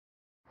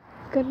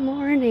Good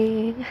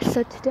morning.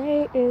 So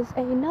today is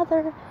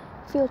another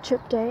field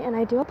trip day, and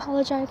I do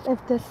apologize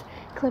if this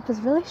clip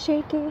is really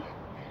shaky.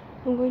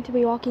 I'm going to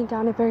be walking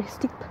down a very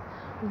steep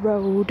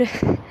road.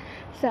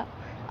 So,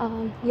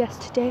 yes,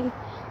 today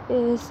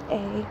is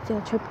a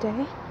field trip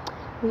day.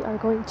 We are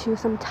going to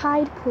some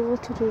tide pool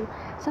to do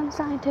some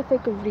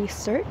scientific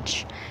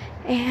research.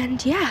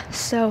 And yeah,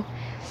 so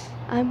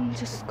I'm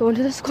just going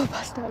to the school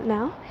bus stop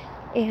now,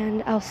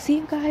 and I'll see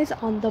you guys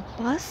on the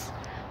bus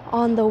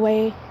on the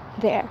way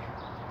there.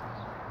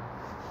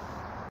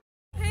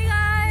 Hey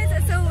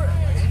guys, so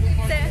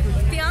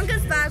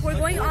Bianca's back. We're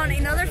going on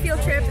another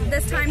field trip,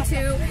 this time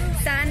to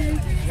San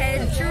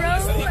Pedro,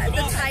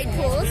 the tide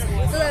pools,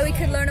 so that we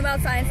could learn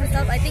about science and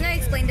stuff. I think I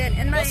explained it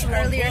in my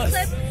earlier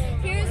clip.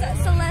 Here's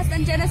Celeste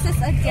and Genesis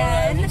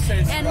again,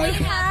 and we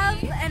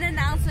have an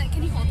announcement.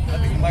 Can you hold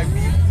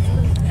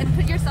this? And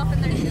put yourself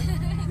in there too.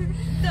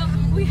 So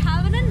we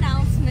have an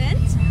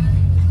announcement.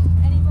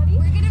 Anybody?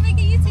 We're gonna make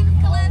a YouTube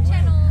collab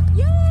channel.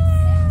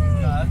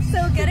 Yay!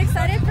 So get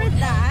excited for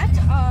that.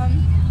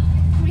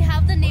 We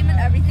have the name and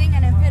everything,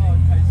 and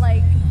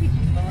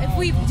if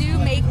we do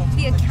make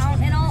the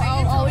account and all,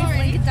 I'll always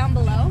link it down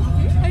below.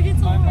 Are you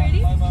told already?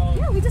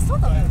 Yeah, we just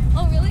told them.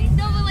 Oh really?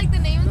 No, but like the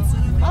name and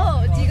stuff.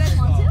 Oh, do you guys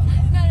want to?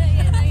 No,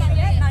 not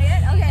yet. Not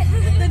yet? Okay.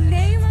 The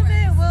name of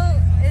it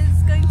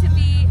is going to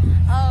be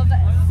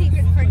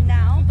secret for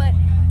now, but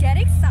get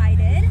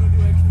excited,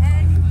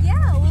 and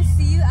yeah, we'll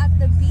see you at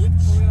the beach.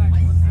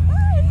 Bye.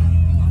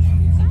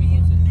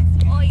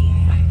 Oi.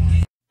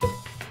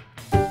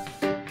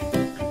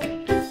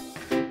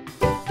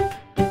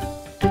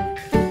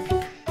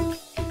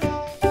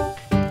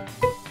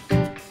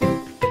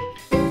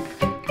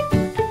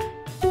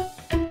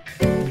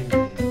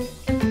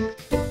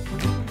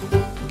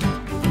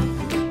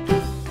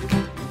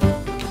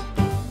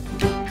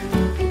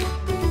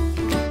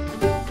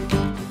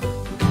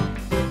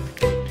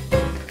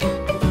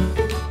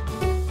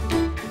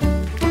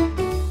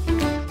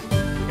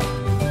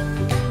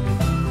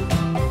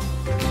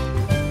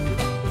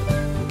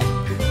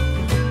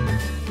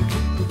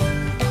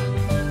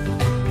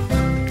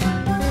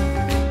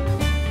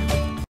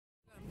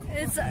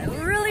 It's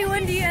really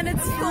windy and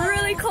it's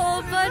really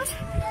cold, but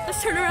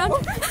let's turn around.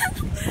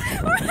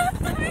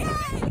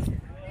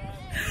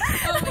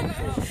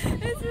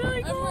 It's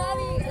really cold.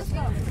 Let's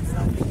go.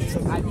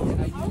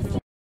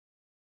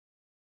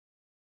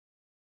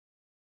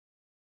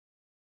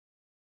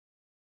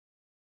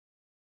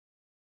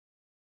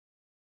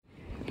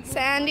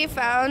 Sandy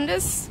found a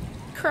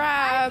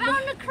crab. I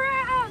found a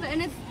crab,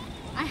 and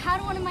I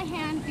had one in my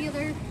hand,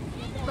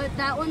 but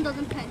that one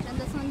doesn't pinch, and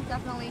this one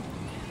definitely.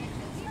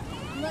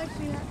 Look,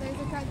 there's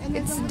a crab, and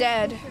It's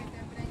dead.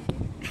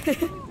 It's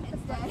dead.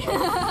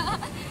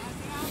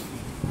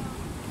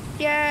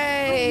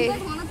 Yay! Wait, you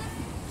guys wanted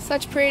this?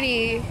 Such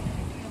pretty.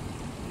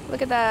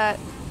 Look at that.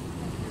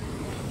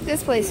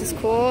 This place is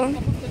cool.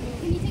 Can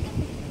you take a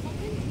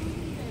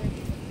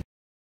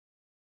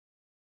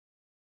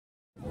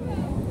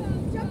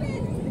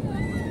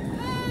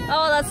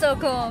Oh, that's so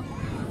cool.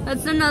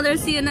 That's another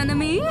sea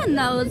anemone, and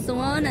that was the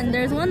one, and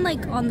there's one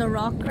like on the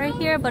rock right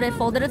here, but it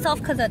folded itself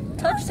because it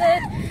touched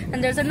it,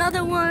 and there's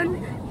another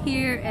one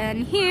here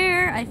and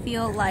here. I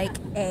feel like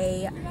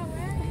a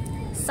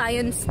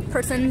science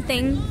person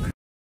thing.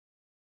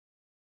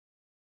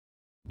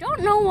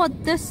 Don't know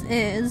what this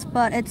is,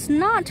 but it's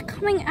not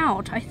coming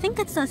out. I think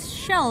it's a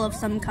shell of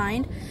some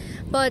kind,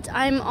 but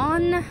I'm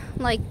on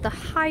like the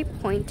high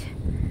point,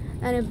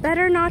 and it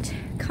better not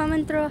come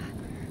in through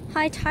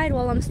high tide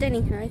while I'm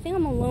standing here. I think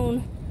I'm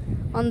alone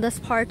on this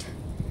part,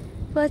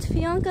 but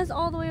Bianca's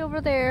all the way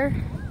over there.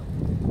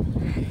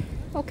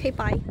 Okay,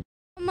 bye.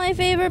 My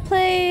favorite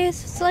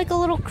place. It's like a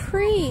little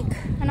creek,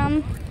 and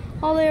I'm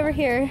all the way over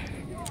here.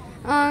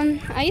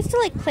 I used to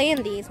like play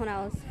in these when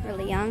I was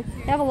really young.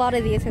 They have a lot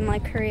of these in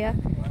like Korea,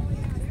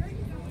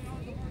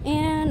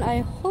 and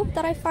I hope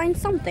that I find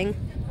something.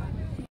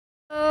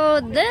 So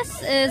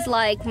this is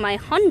like my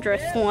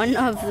 100th one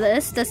of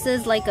this. This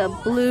is like a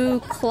blue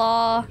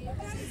claw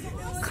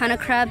kind of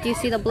crab. Do you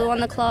see the blue on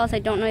the claws? I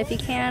don't know if you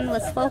can.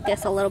 Let's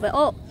focus a little bit.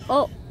 Oh.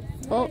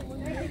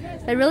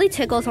 It really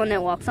tickles when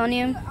it walks on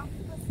you.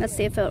 Let's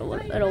see if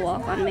it'll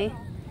walk on me.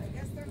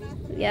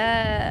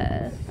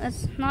 Yeah,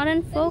 it's not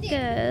in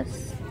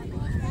focus.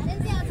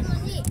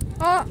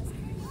 Oh,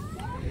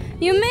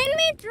 you made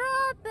me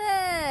drop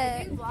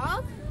it.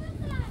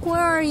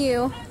 Where are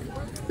you?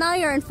 Now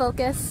you're in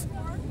focus.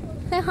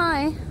 Say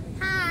hi.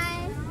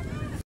 Hi.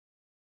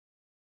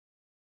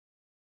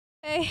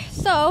 Okay,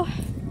 so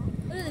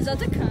is that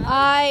the crab?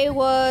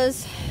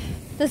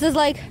 This is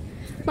like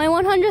my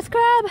 100th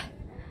crab,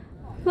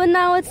 but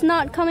now it's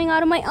not coming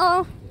out of my,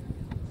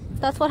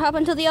 that's what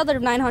happened to the other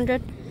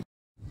 900.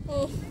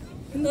 Oh,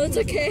 no, it's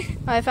okay.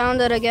 I found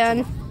it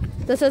again.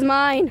 This is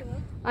mine.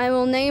 I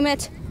will name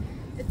it.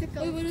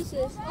 Wait, what is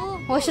this? Oh,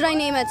 what should I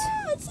name it?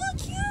 It's so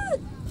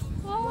cute.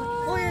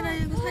 Oh,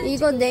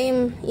 이거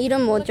name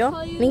이름 뭐죠?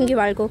 민기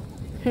말고.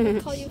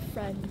 Call you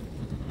friend.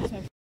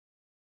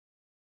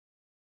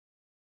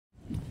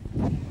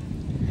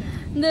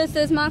 This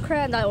is my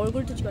crab. 나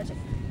얼굴 뜨지 마세요.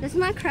 This is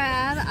my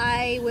crab.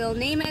 I will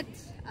name it.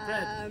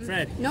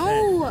 Fred.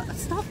 No,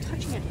 stop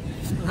touching it.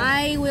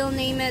 I will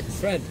name it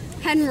Fred.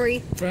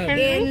 Henry. Fred.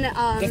 In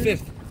The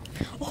fifth.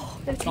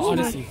 The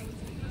Odyssey.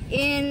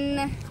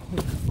 In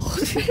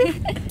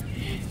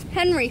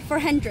Henry for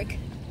Hendrik.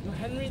 No,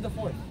 Henry the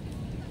Fourth.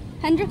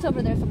 Hendrik's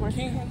over there somewhere.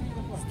 King Henry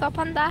the Fourth. Stop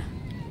on that.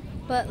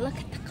 But look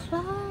at the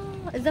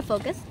claw. Is it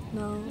focused?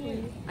 No.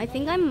 I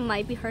think I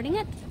might be hurting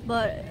it,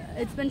 but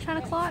it's been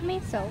trying to claw at me,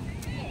 so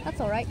that's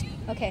all right.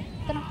 Okay.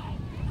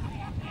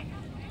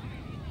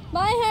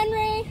 Bye,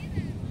 Henry.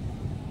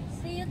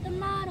 See you at the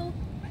model.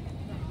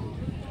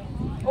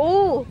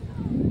 Oh!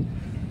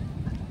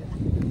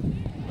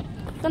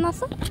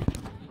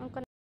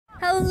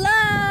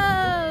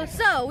 Hello!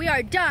 So we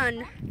are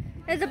done.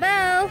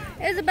 Isabel,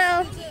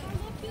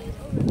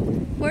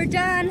 we're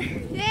done.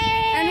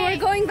 Yay! And we're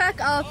going back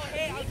up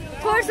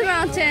towards the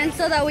mountain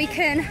so that we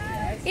can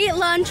eat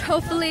lunch,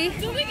 hopefully.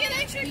 Do we get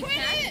extra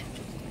credit?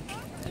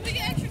 Do we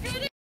get extra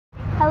credit?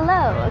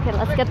 Hello. Okay,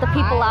 let's get the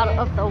people out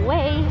of the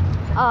way.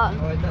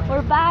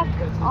 We're back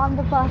on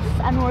the bus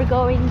and we're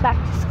going back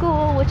to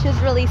school, which is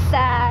really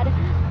sad.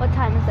 What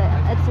time is it?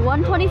 It's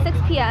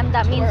 1:26 p.m.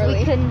 That means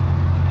we can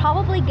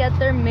probably get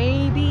there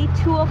maybe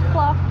 2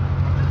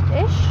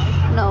 o'clock-ish?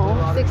 No.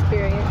 6th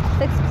period.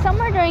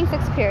 Somewhere during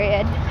 6th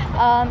period.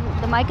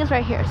 The mic is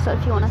right here, so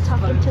if you want to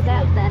talk into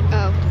that, then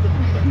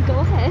go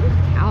ahead.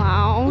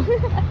 Ow.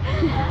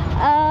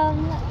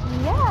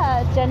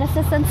 Yeah,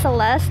 Genesis and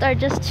Celeste are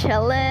just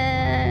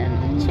chilling.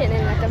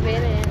 Chilling like a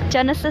baby.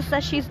 Genesis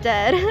says she's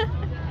dead.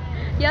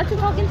 You have to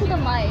talk into the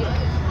mic.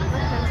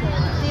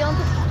 Do you want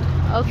to...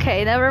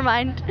 Okay, never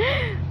mind.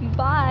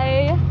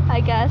 Bye,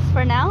 I guess,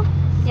 for now.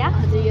 Yeah?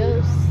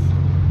 Adios.